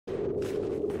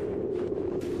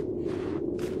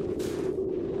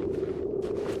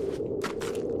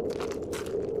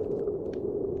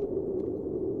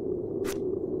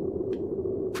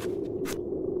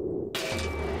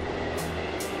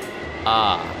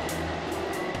Ah.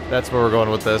 That's where we're going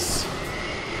with this.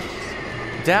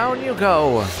 Down you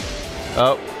go.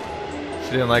 Oh.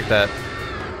 She didn't like that.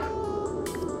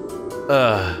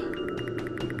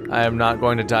 I am not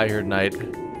going to die here tonight.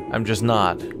 I'm just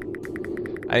not.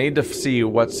 I need to see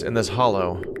what's in this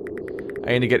hollow.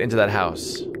 I need to get into that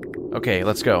house. Okay,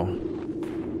 let's go.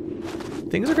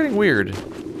 Things are getting weird.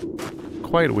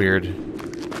 Quite weird.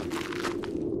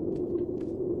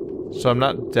 So I'm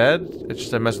not dead, it's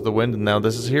just I messed with the wind and now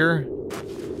this is here.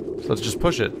 So let's just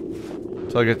push it.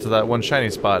 Until I get to that one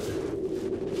shiny spot.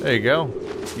 There you go.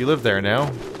 You live there now.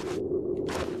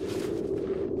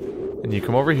 And you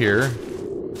come over here.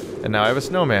 And now I have a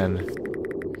snowman.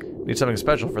 Need something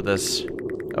special for this.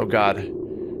 Oh god.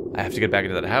 I have to get back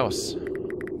into that house.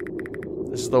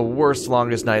 This is the worst,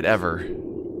 longest night ever.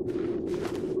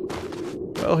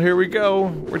 Well, here we go.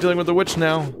 We're dealing with the witch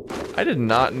now. I did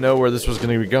not know where this was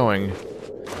going to be going.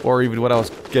 Or even what I was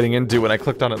getting into when I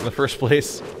clicked on it in the first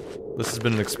place. This has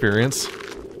been an experience.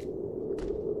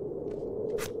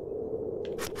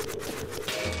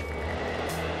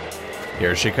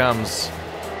 Here she comes.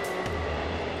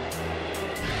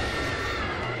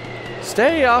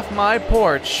 Stay off my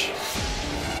porch!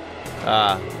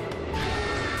 Ah.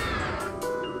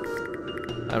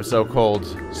 I'm so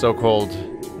cold. So cold.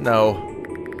 No.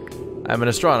 I'm an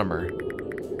astronomer.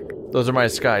 Those are my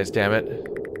skies, damn it.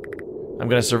 I'm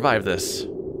gonna survive this.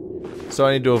 So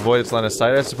I need to avoid its line of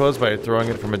sight, I suppose, by throwing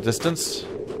it from a distance.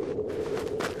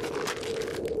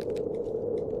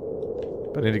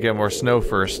 But I need to get more snow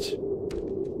first.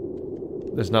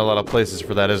 There's not a lot of places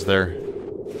for that, is there?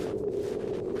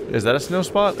 Is that a snow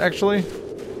spot, actually?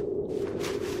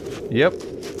 Yep.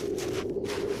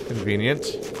 Convenient.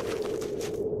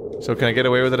 So can I get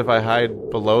away with it if I hide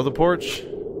below the porch?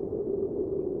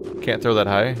 Can't throw that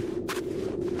high.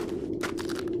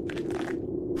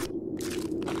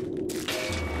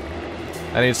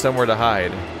 I need somewhere to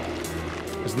hide.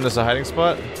 Isn't this a hiding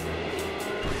spot?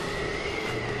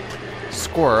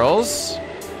 Squirrels.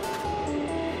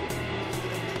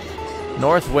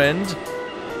 North wind.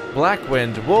 Black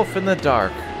wind. Wolf in the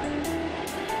dark.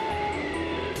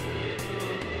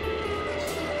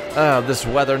 Oh, this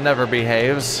weather never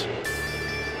behaves.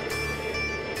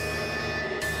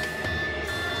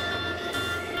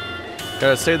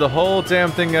 Gotta say the whole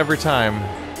damn thing every time.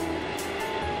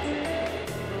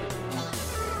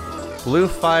 Blue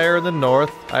fire in the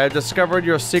north. I have discovered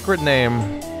your secret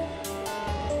name.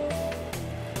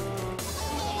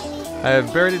 I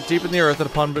have buried it deep in the earth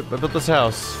upon built this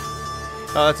house.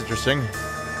 Oh, that's interesting.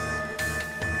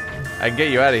 I can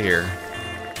get you out of here.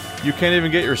 You can't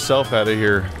even get yourself out of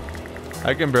here.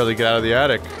 I can barely get out of the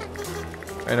attic.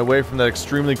 And away from that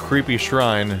extremely creepy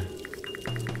shrine.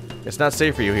 It's not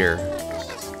safe for you here.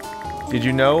 Did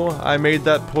you know I made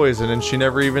that poison and she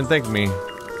never even thanked me?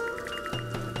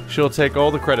 She'll take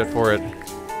all the credit for it.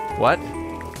 What?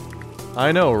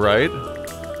 I know, right?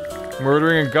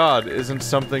 Murdering a god isn't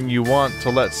something you want to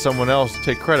let someone else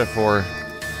take credit for.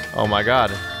 Oh my god.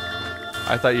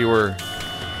 I thought you were...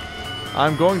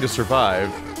 I'm going to survive.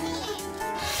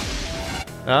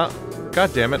 Ah,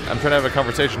 god damn it. I'm trying to have a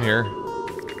conversation here.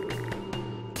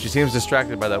 She seems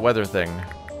distracted by that weather thing.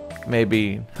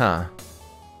 Maybe... huh.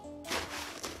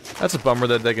 That's a bummer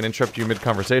that they can interrupt you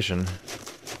mid-conversation.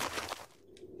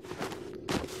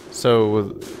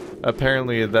 So,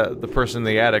 apparently the person in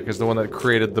the attic is the one that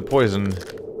created the poison.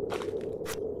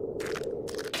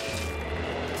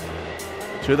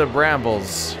 To the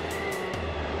brambles.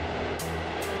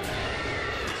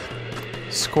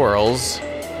 Squirrels.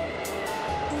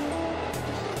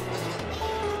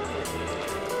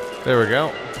 There we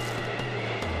go.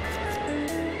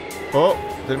 Oh,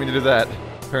 didn't mean to do that.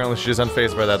 Apparently she's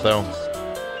unfazed by that, though.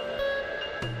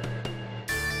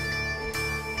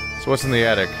 So what's in the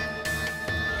attic?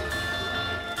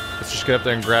 Let's just get up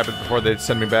there and grab it before they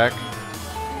send me back.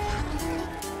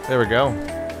 There we go.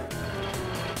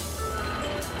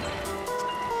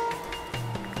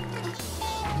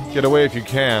 Get away if you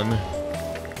can.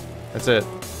 That's it.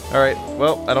 Alright,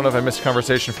 well, I don't know if I missed a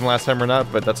conversation from last time or not,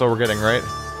 but that's all we're getting, right?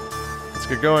 Let's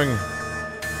get going.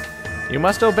 You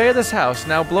must obey this house,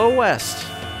 now blow west.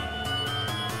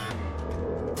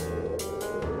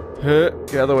 Get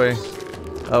out of the way.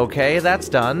 Okay, that's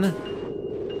done.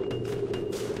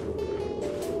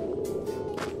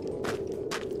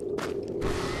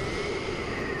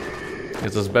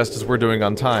 It's as best as we're doing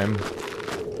on time.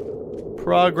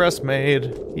 Progress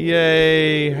made.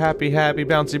 Yay! Happy, happy,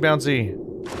 bouncy, bouncy.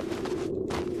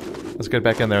 Let's get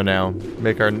back in there now.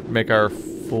 Make our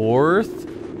fifth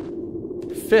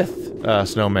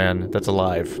snowman that's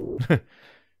alive.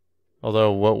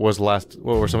 Although, what were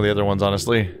some of the other ones,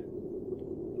 honestly?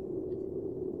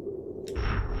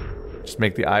 Just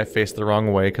make the eye face the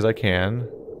wrong way, because I can.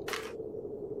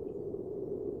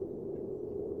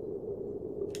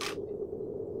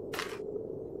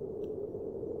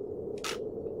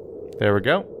 There we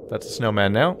go. That's a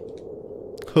snowman now.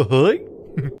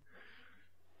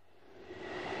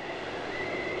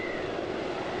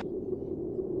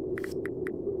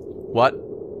 What?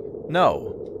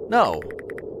 No. No.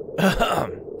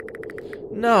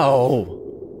 No.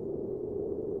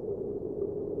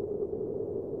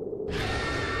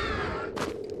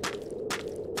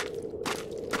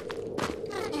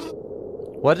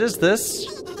 What is this?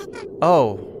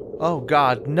 Oh. Oh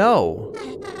God, no.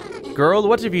 Girl,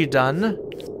 what have you done?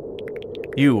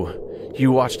 You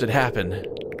watched it happen.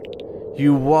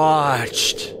 You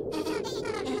watched.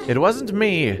 It wasn't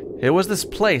me. It was this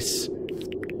place.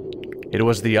 It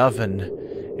was the oven.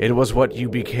 It was what you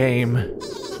became.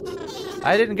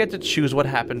 I didn't get to choose what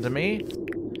happened to me.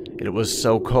 It was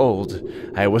so cold.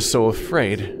 I was so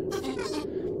afraid.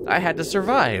 I had to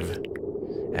survive.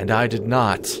 And I did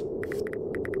not.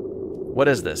 What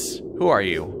is this? Who are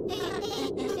you?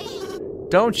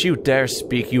 Don't you dare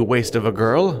speak, you waste of a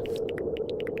girl.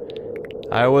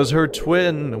 I was her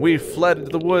twin. We fled into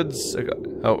the woods.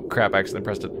 Oh, crap, I accidentally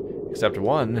pressed it. Except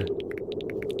one.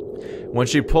 When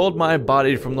she pulled my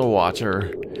body from the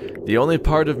water, the only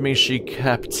part of me she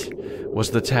kept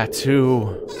was the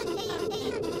tattoo.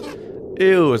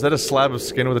 Ew, is that a slab of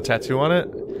skin with a tattoo on it?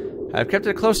 I've kept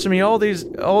it close to me all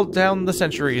down the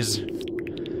centuries.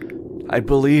 I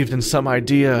believed in some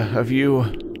idea of you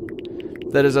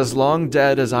that is as long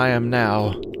dead as I am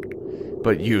now,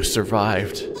 but you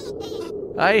survived.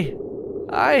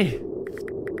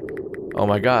 Oh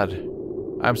my God.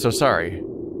 I'm so sorry.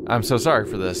 I'm so sorry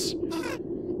for this.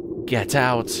 Get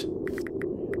out.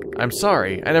 I'm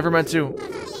sorry. I never meant to.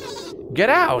 Get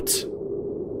out!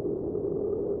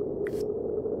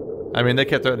 I mean, they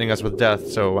kept threatening us with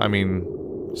death, so, I mean,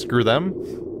 screw them.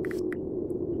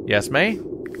 Yes, Mae?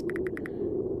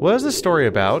 What is this story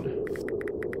about?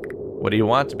 What do you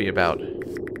want it to be about?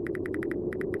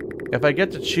 If I get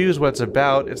to choose what it's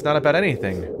about not about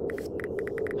anything.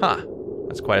 Huh.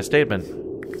 That's quite a statement.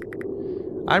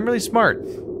 I'm really smart.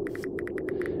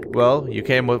 Well, you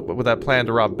came with that plan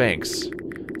to rob banks,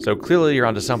 so clearly you're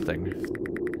onto something.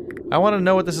 I want to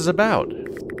know what this is about.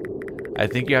 I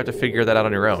think you have to figure that out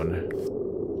on your own.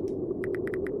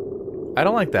 I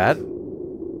don't like that.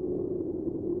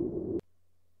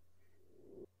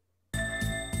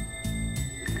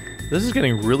 This is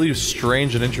getting really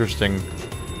strange and interesting.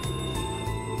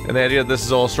 And the idea that this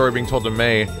is all a story being told to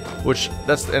Mae, which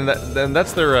that's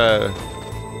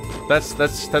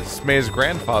Mae's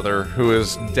grandfather, who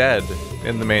is dead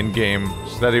in the main game.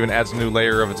 So that even adds a new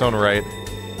layer of its own right.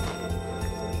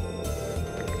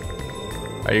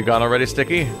 Are you gone already,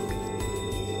 Sticky?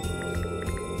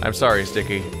 I'm sorry,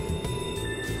 Sticky.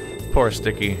 Poor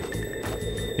Sticky.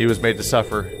 He was made to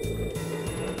suffer.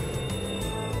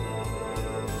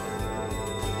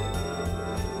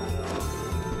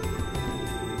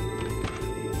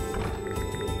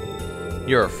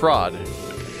 You're a fraud.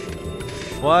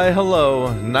 Why,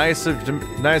 hello. Nice of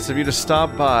you to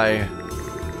stop by.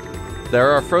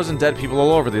 There are frozen dead people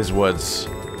all over these woods.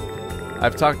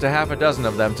 I've talked to half a dozen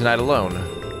of them tonight alone.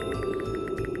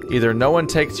 Either no one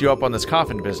takes you up on this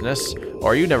coffin business,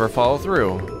 or you never follow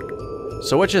through.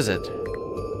 So which is it?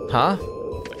 Huh?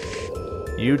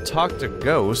 You talked to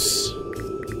ghosts?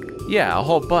 Yeah, a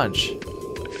whole bunch.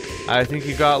 I think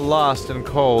you got lost and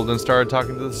cold and started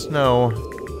talking to the snow.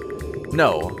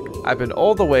 No, I've been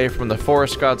all the way from the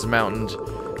Forest God's Mountain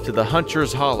to the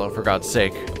Hunter's Hollow, for God's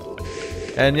sake.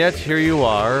 And yet here you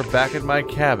are, back at my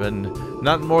cabin,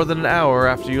 not more than an hour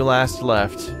after you last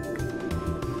left.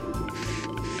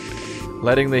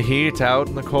 Letting the heat out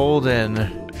and the cold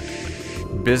in.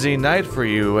 Busy night for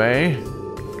you, eh?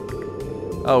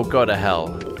 Oh, go to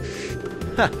hell.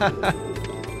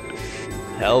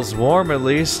 Hell's warm, at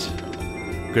least.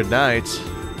 Good night.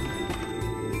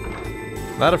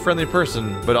 Not a friendly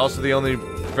person, but also the only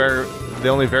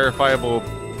verifiable,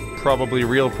 probably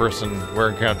real person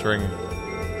we're encountering.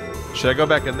 Should I go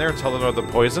back in there and tell them about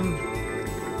the poison?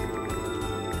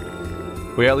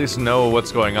 We at least know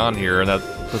what's going on here, and that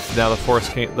now the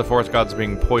forest god's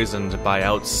being poisoned by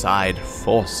outside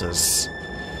forces,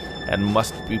 and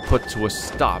must be put to a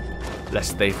stop,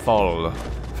 lest they fall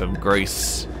from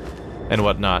grace and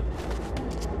whatnot.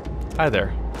 Hi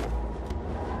there.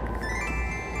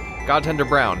 Godtender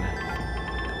Brown.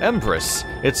 Empress,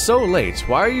 it's so late.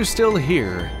 Why are you still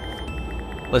here?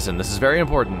 Listen, this is very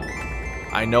important.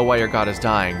 I know why your god is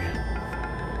dying.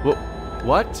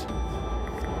 What?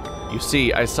 You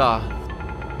see, I saw...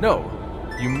 No,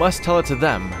 you must tell it to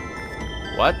them.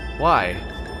 What? Why?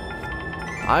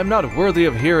 I'm not worthy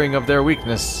of hearing of their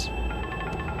weakness.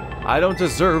 I don't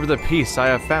deserve the peace I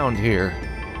have found here,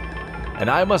 and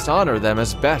I must honor them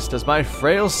as best as my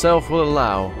frail self will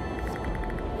allow.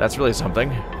 That's really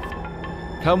something.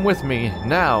 Come with me,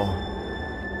 now.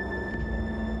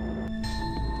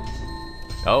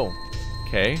 Oh,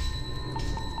 okay.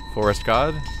 Forest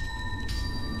god?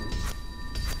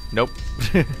 Nope.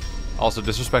 Also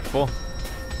disrespectful.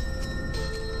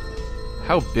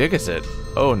 How big is it?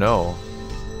 Oh no.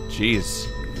 Jeez.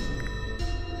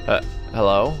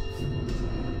 Hello?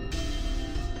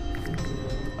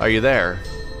 Are you there?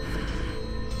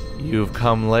 You've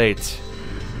come late.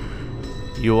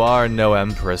 You are no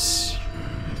empress.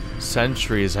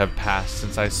 Centuries have passed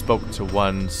since I spoke to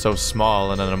one so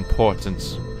small and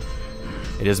unimportant.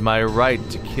 It is my right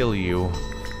to kill you.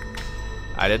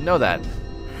 I didn't know that.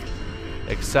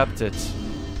 Accept it.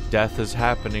 Death is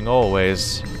happening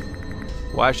always.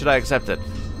 Why should I accept it?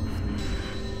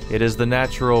 It is the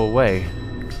natural way.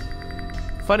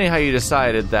 Funny how you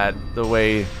decided that the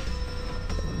way...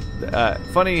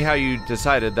 funny how you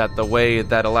decided that the way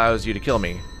that allows you to kill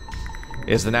me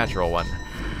is the natural one.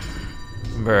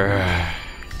 Brr.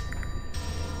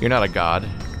 You're not a god.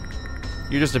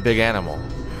 You're just a big animal.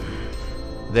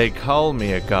 They call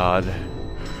me a god,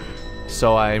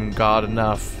 so I'm god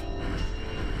enough.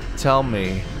 Tell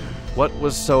me, what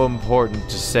was so important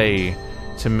to say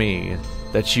to me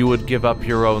that you would give up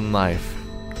your own life?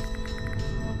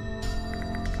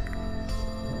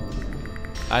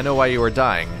 I know why you are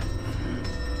dying.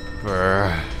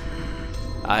 Brr.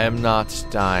 I am not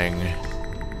dying.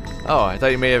 Oh, I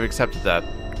thought you may have accepted that.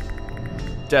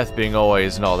 Death being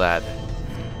always and all that.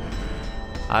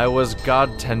 It was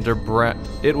Godtender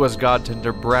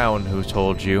Brown who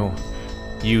told you.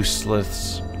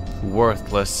 Useless.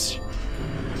 Worthless.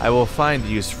 I will find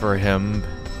use for him.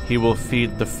 He will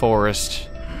feed the forest.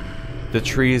 The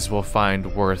trees will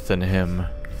find worth in him.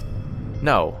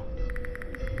 No.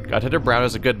 Godtender Brown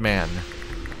is a good man.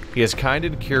 He is kind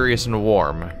and curious and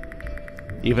warm,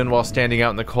 even while standing out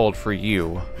in the cold for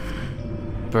you.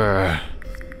 Brr.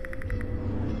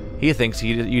 He thinks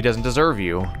he doesn't deserve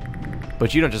you,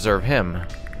 but you don't deserve him.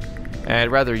 And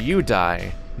I'd rather you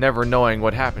die, never knowing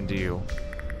what happened to you,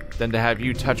 than to have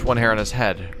you touch one hair on his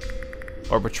head,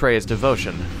 or betray his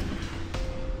devotion.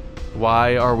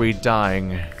 Why are we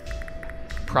dying?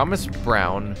 Promise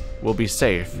Brown will be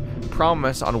safe.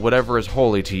 Promise on whatever is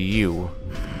holy to you.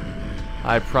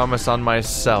 I promise on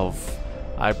myself.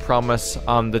 I promise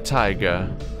on the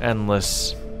taiga.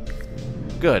 Endless.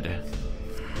 Good.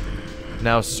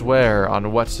 Now swear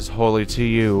on what is holy to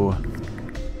you.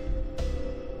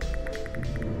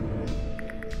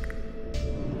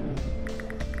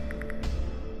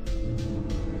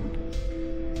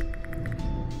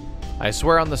 I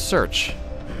swear on the search.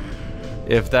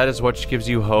 If that is what gives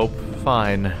you hope,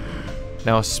 fine.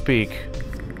 Now speak.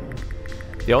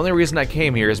 The only reason I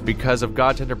came here is because of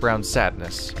Godtender Brown's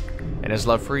sadness, and his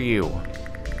love for you.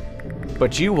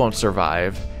 But you won't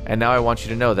survive, and now I want you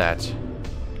to know that.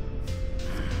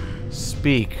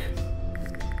 Speak.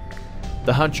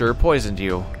 The hunter poisoned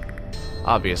you.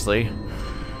 Obviously.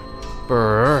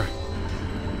 Brr.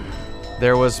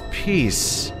 There was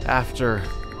peace after...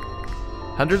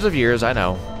 hundreds of years, I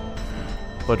know.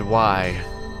 But why?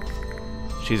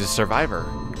 She's a survivor.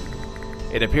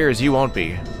 It appears you won't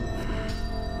be.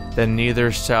 Then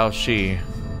neither shall she.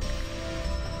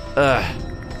 Ugh.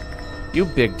 You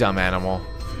big dumb animal.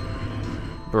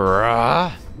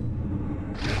 Bruh.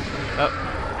 Oh.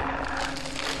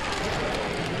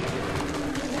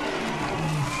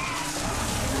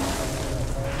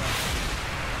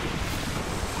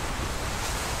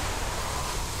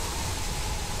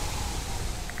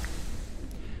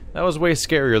 That was way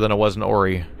scarier than it was in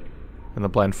Ori, in the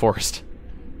Blind Forest.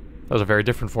 That was a very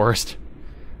different forest.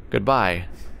 Goodbye.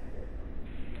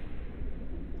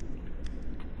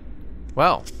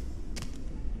 Well,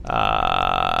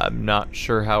 I'm not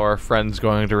sure how our friend's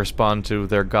going to respond to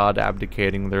their god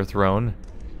abdicating their throne.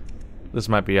 This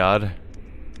might be odd.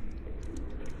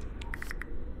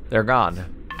 They're gone.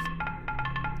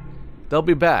 They'll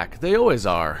be back. They always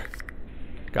are.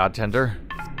 Godtender.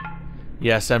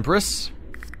 Yes, Empress?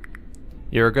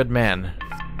 You're a good man.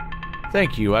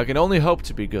 Thank you. I can only hope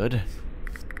to be good.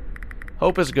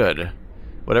 Hope is good.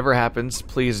 Whatever happens,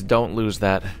 please don't lose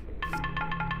that.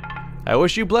 I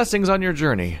wish you blessings on your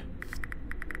journey.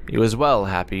 You as well,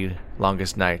 happy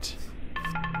longest night.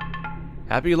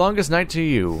 Happy longest night to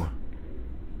you.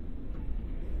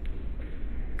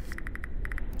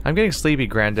 I'm getting sleepy,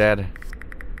 Granddad.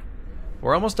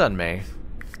 We're almost done, Mae.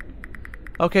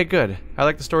 Okay, good. I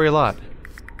like the story a lot.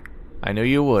 I knew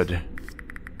you would.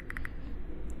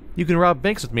 You can rob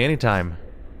banks with me anytime.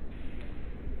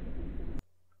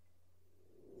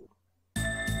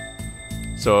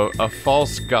 So, a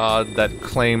false god that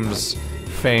claims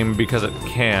fame because it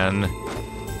can,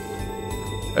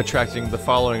 attracting the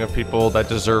following of people that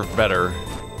deserve better.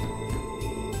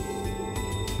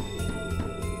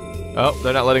 Oh,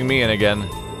 they're not letting me in again.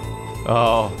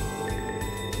 Oh.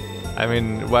 I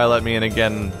mean, why let me in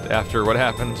again after what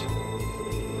happened?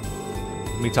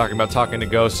 Me talking about talking to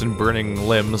ghosts and burning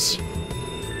limbs.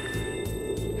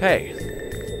 Hey.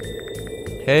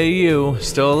 Hey you,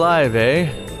 still alive,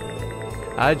 eh?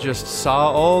 I just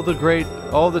saw all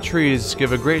the trees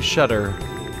give a great shudder,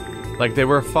 like they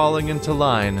were falling into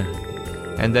line.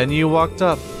 And then you walked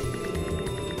up.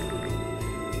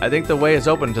 I think the way is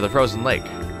open to the frozen lake.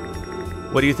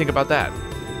 What do you think about that?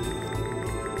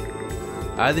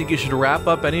 I think you should wrap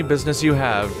up any business you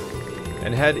have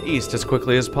and head east as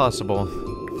quickly as possible.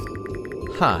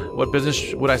 Huh, what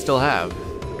business would I still have?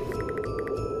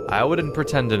 I wouldn't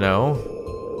pretend to know.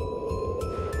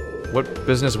 What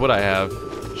business would I have?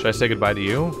 Should I say goodbye to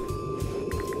you?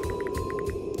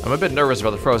 I'm a bit nervous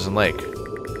about the frozen lake.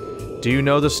 Do you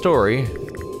know the story?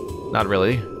 Not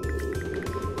really.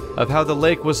 Of how the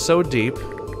lake was so deep,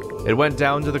 it went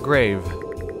down to the grave,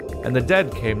 and the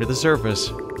dead came to the surface,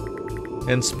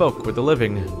 and spoke with the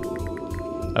living.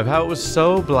 Of how it was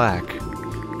so black,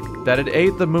 that it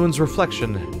ate the moon's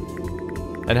reflection,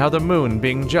 and how the moon,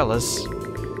 being jealous,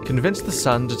 convinced the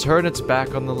sun to turn its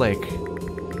back on the lake,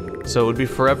 so it would be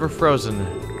forever frozen.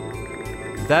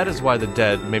 That is why the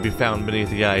dead may be found beneath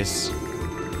the ice,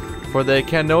 for they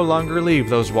can no longer leave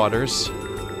those waters.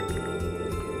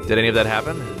 Did any of that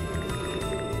happen?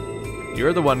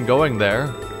 You're the one going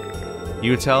there.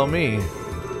 You tell me.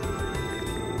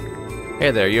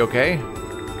 Hey there, you okay?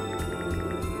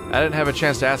 I didn't have a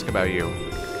chance to ask about you,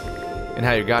 and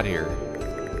how you got here.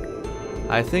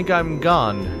 I think I'm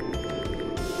gone.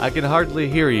 I can hardly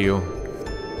hear you.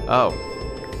 Oh.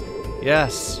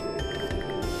 Yes.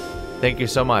 Thank you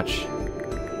so much.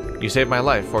 You saved my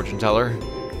life, fortune teller.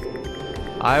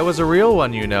 I was a real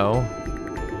one, you know.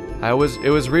 It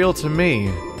was real to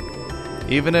me.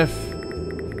 Even if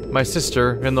my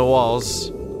sister in the walls.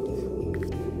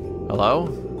 Hello?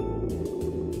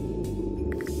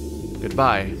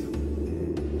 Goodbye.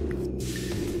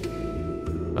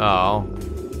 Oh.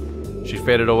 She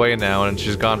faded away now and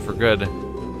she's gone for good.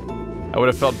 I would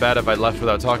have felt bad if I'd left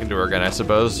without talking to her again, I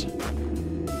suppose.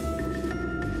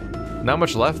 Not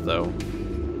much left, though.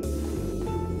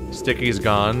 Sticky's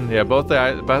gone. Yeah, both the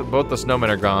snowmen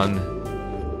are gone.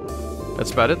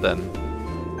 That's about it, then.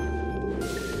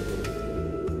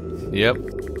 Yep.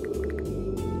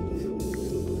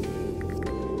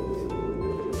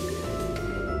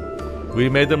 We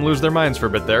made them lose their minds for a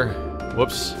bit there.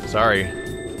 Whoops, sorry.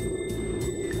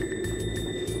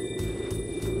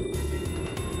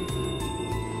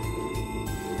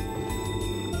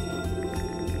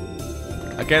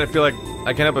 I can't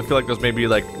help but feel like there's maybe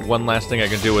like one last thing I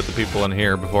can do with the people in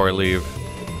here before I leave.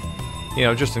 You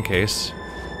know, just in case.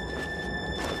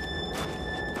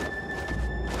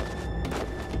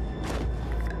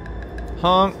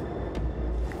 Honk.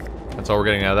 That's all we're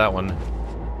getting out of that one.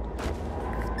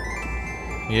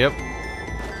 Yep.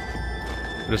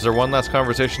 But is there one last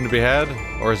conversation to be had,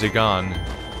 or is he gone?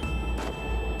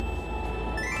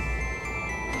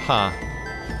 Huh.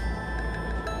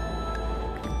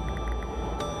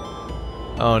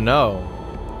 Oh no.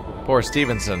 Poor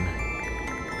Stevenson.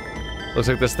 Looks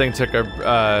like this thing took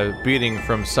a beating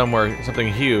from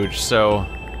something huge, so...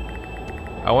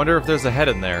 I wonder if there's a head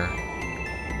in there.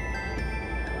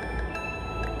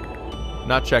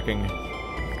 Not checking.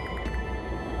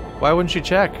 Why wouldn't she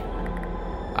check?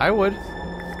 I would.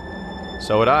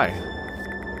 So would I.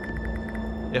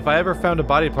 If I ever found a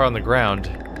body part on the ground,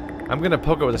 I'm gonna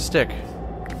poke it with a stick.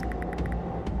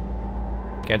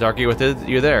 Can't argue with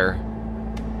you there.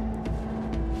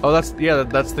 Oh, that's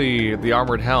the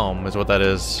armored helm, is what that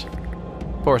is.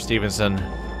 Poor Stevenson.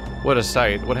 What a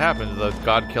sight. What happened? Did the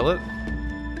god kill it?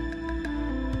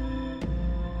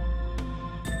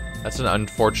 That's an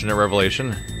unfortunate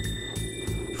revelation.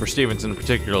 For Stevenson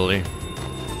particularly.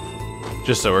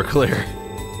 Just so we're clear.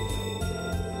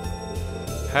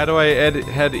 How do I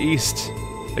head east?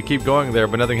 I keep going there,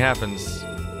 but nothing happens.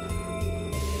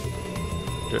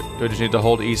 Do I just need to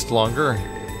hold east longer?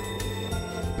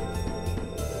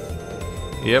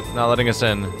 Yep, not letting us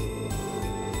in.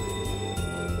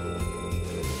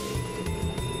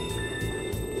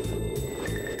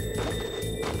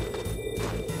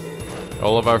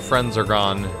 All of our friends are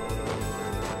gone.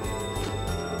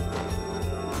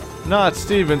 Not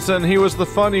Stevenson, he was the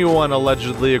funny one,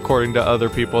 allegedly, according to other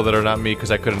people that are not me, because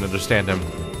I couldn't understand him.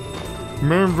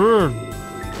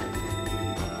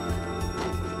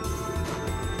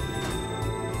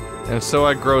 And so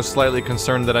I grow slightly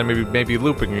concerned that I may be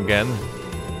looping again.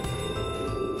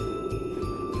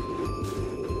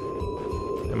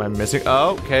 Am I missing?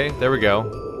 Oh, okay, there we go.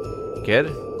 Kid?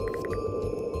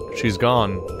 She's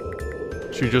gone.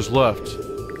 She just left.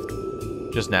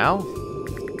 Just now?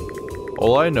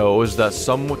 All I know is that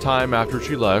some time after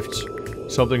she left,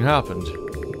 something happened.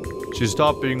 She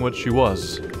stopped being what she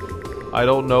was. I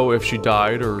don't know if she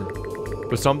died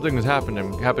but something is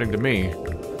happening to me.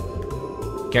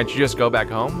 Can't you just go back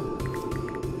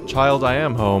home? Child, I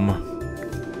am home.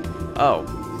 Oh.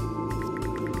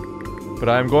 But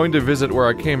I am going to visit where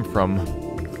I came from.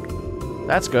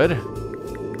 That's good.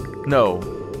 No,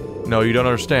 you don't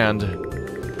understand.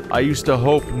 I used to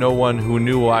hope no one who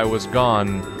knew I was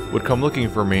gone would come looking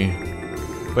for me.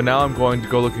 But now I'm going to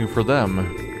go looking for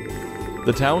them.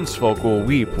 The townsfolk will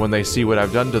weep when they see what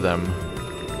I've done to them.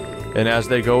 And as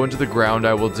they go into the ground,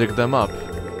 I will dig them up.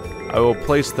 I will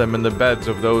place them in the beds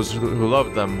of those who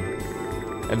love them.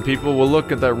 And people will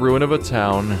look at that ruin of a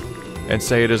town and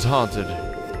say it is haunted.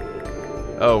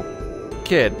 Oh,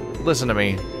 kid, listen to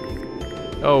me.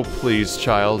 Oh, please,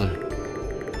 child.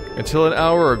 Until an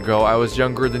hour ago, I was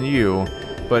younger than you,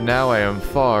 but now I am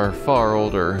far, far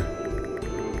older.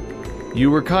 You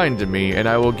were kind to me, and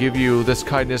I will give you this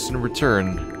kindness in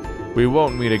return. We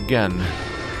won't meet again.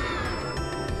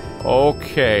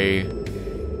 Okay.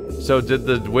 So did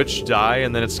the witch die,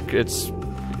 and then its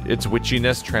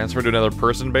witchiness transferred to another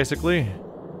person, basically?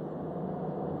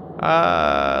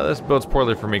 This bodes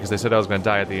poorly for me, because they said I was gonna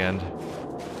die at the end.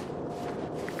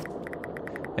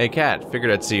 Hey, cat,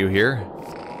 figured I'd see you here.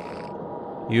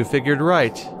 You figured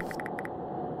right.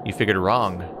 You figured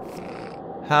wrong.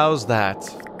 How's that?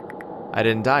 I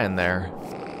didn't die in there.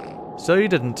 So you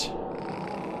didn't.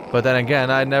 But then again,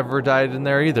 I never died in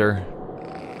there either.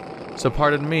 So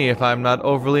pardon me if I'm not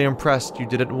overly impressed you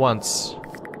did it once.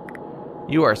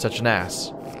 You are such an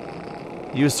ass.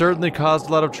 You certainly caused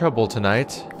a lot of trouble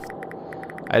tonight.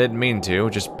 I didn't mean to,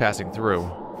 just passing through.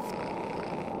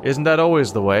 Isn't that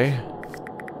always the way?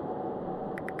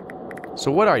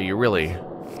 So what are you, really?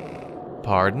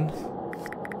 Pardon?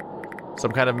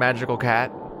 Some kind of magical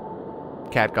cat?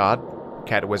 Cat god?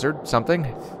 Cat wizard? Something?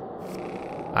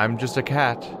 I'm just a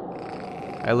cat.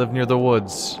 I live near the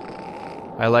woods.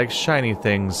 I like shiny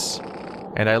things.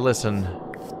 And I listen.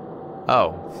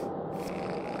 Oh.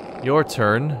 Your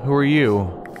turn. Who are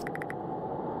you?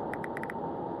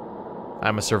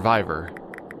 I'm a survivor.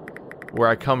 Where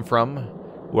I come from,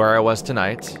 where I was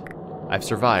tonight, I've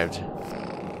survived.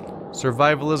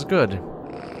 Survival is good.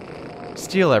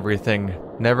 Steal everything.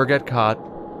 Never get caught.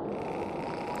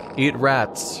 Eat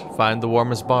rats. Find the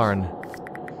warmest barn.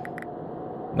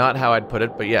 Not how I'd put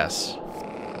it, but yes.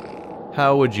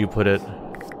 How would you put it?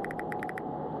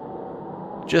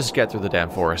 Just get through the damn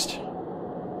forest.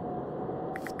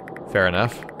 Fair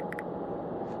enough.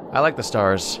 I like the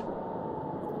stars.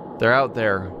 They're out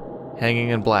there, hanging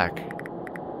in black.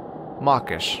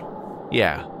 Mawkish.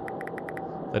 Yeah.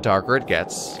 The darker it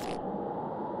gets.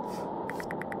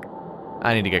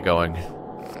 I need to get going.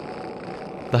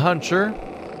 The hunter,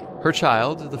 her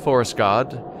child, the forest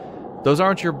god, those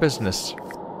aren't your business.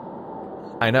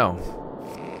 I know.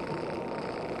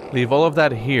 Leave all of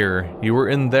that here. You were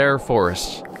in their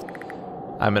forest.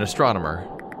 I'm an astronomer.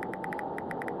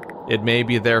 It may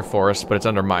be their forest, but it's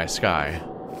under my sky.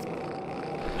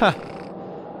 Ha!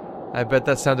 I bet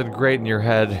that sounded great in your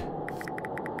head.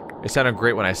 It sounded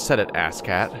great when I said it, ass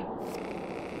cat.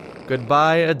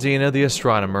 Goodbye, Adina the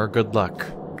astronomer. Good luck.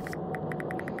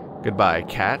 Goodbye,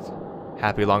 cat.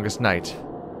 Happy longest night.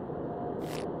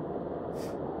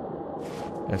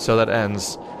 And so that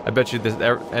ends. I bet you this,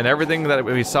 and everything that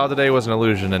we saw today was an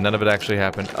illusion, and none of it actually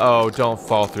happened. Oh, don't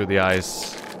fall through the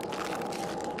ice.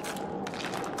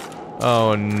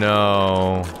 Oh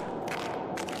no.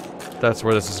 That's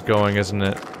where this is going, isn't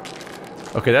it?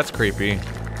 Okay, that's creepy.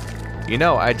 You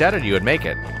know, I doubted you would make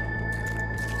it.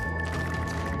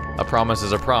 A promise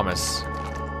is a promise.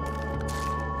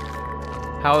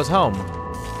 How is home?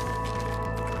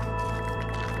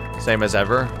 Same as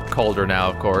ever. Colder now,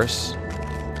 of course.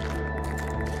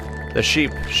 The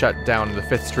sheep shut down the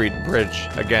 5th Street Bridge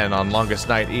again on longest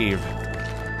night eve.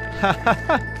 Ha ha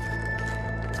ha!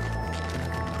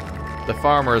 The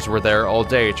farmers were there all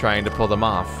day trying to pull them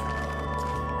off.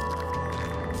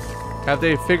 Have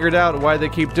they figured out why they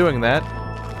keep doing that?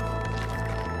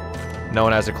 No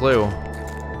one has a clue.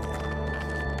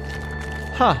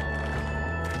 Huh.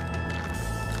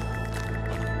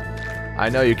 I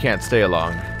know you can't stay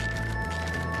long.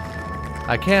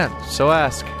 I can't, so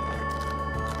ask.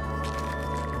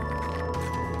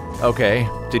 Okay,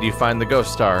 did you find the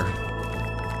ghost star?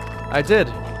 I did.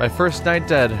 My first night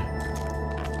dead.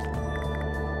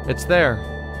 It's there.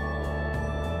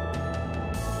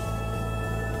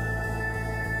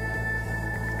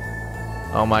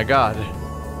 Oh my god.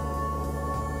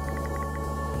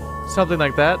 Something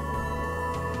like that.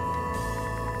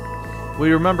 Will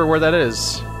you remember where that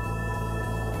is?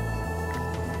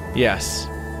 Yes.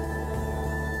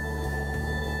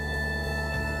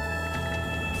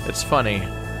 It's funny.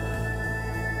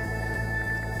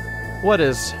 What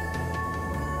is?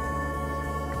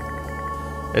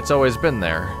 It's always been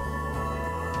there.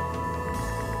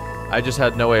 I just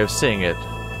had no way of seeing it.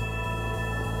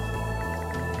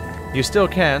 You still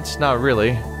can't, not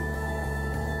really.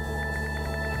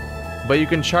 But you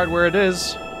can chart where it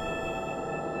is.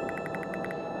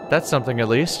 That's something at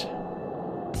least.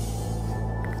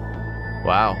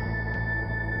 Wow.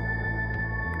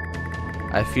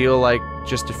 I feel like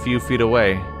just a few feet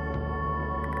away.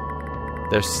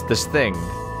 There's this thing,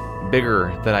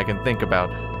 bigger than I can think about.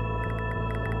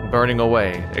 Burning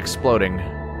away, exploding.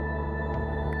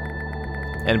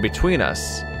 And between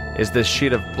us is this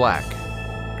sheet of black.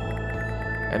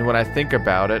 And when I think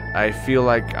about it, I feel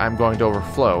like I'm going to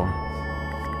overflow.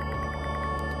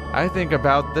 I think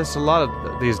about this a lot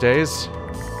of these days.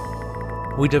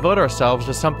 We devote ourselves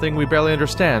to something we barely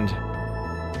understand.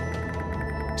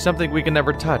 Something we can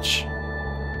never touch.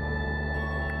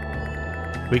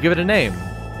 We give it a name.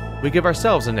 We give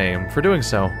ourselves a name for doing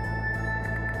so.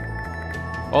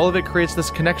 All of it creates this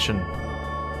connection.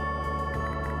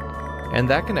 And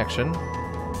that connection,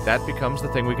 that becomes the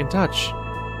thing we can touch.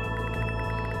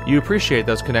 You appreciate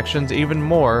those connections even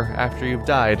more after you've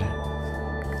died.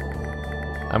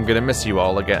 I'm gonna miss you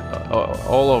all again,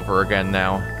 all over again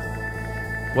now.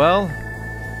 Well,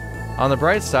 on the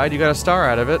bright side, you got a star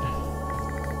out of it.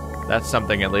 That's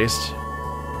something at least.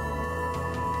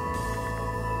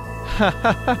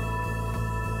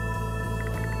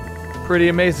 Pretty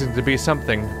amazing to be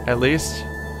something, at least.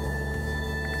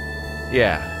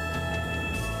 Yeah.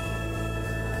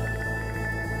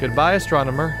 Goodbye,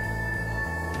 astronomer.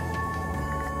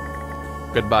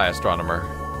 Goodbye, astronomer.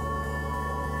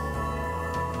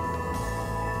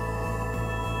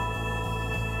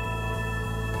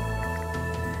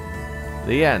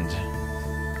 The end.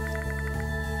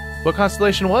 What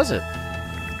constellation was it?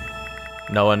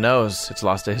 No one knows. It's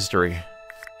lost to history.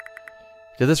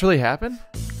 Did this really happen?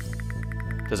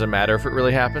 Does it matter if it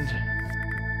really happened?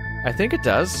 I think it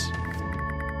does.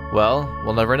 Well,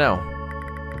 we'll never know.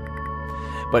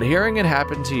 But hearing it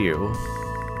happen to you,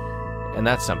 and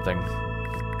that's something.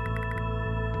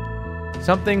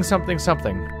 Something, something,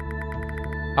 something.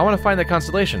 I want to find that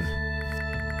constellation.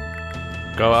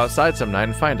 Go outside some night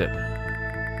and find it.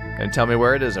 And tell me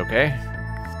where it is, okay?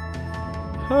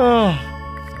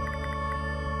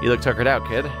 You look tuckered out,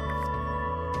 kid.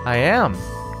 I am.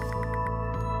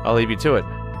 I'll leave you to it.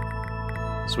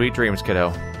 Sweet dreams,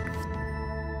 kiddo.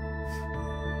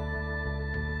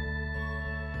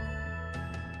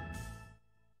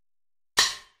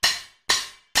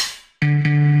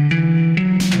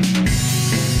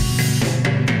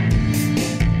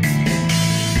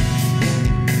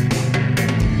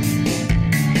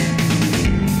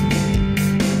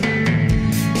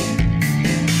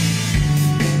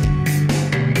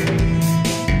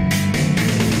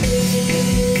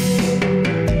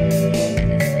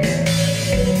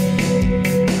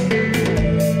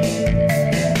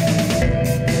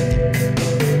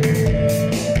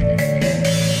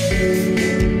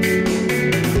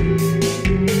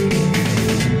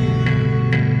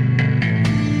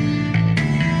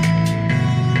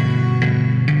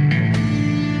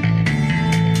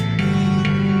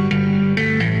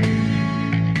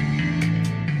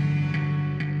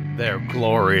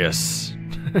 Glorious.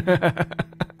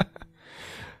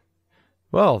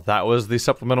 Well, that was the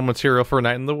supplemental material for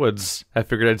Night in the Woods. I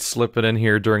figured I'd slip it in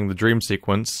here during the dream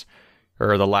sequence,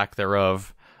 or the lack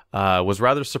thereof. Was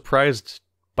rather surprised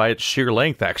by its sheer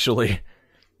length, actually.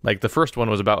 Like, the first one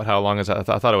was about how long as I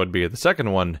thought it would be. The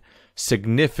second one,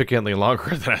 significantly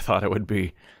longer than I thought it would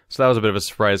be. So that was a bit of a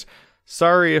surprise.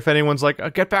 Sorry if anyone's like,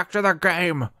 get back to the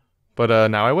game! But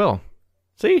now I will.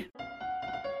 See?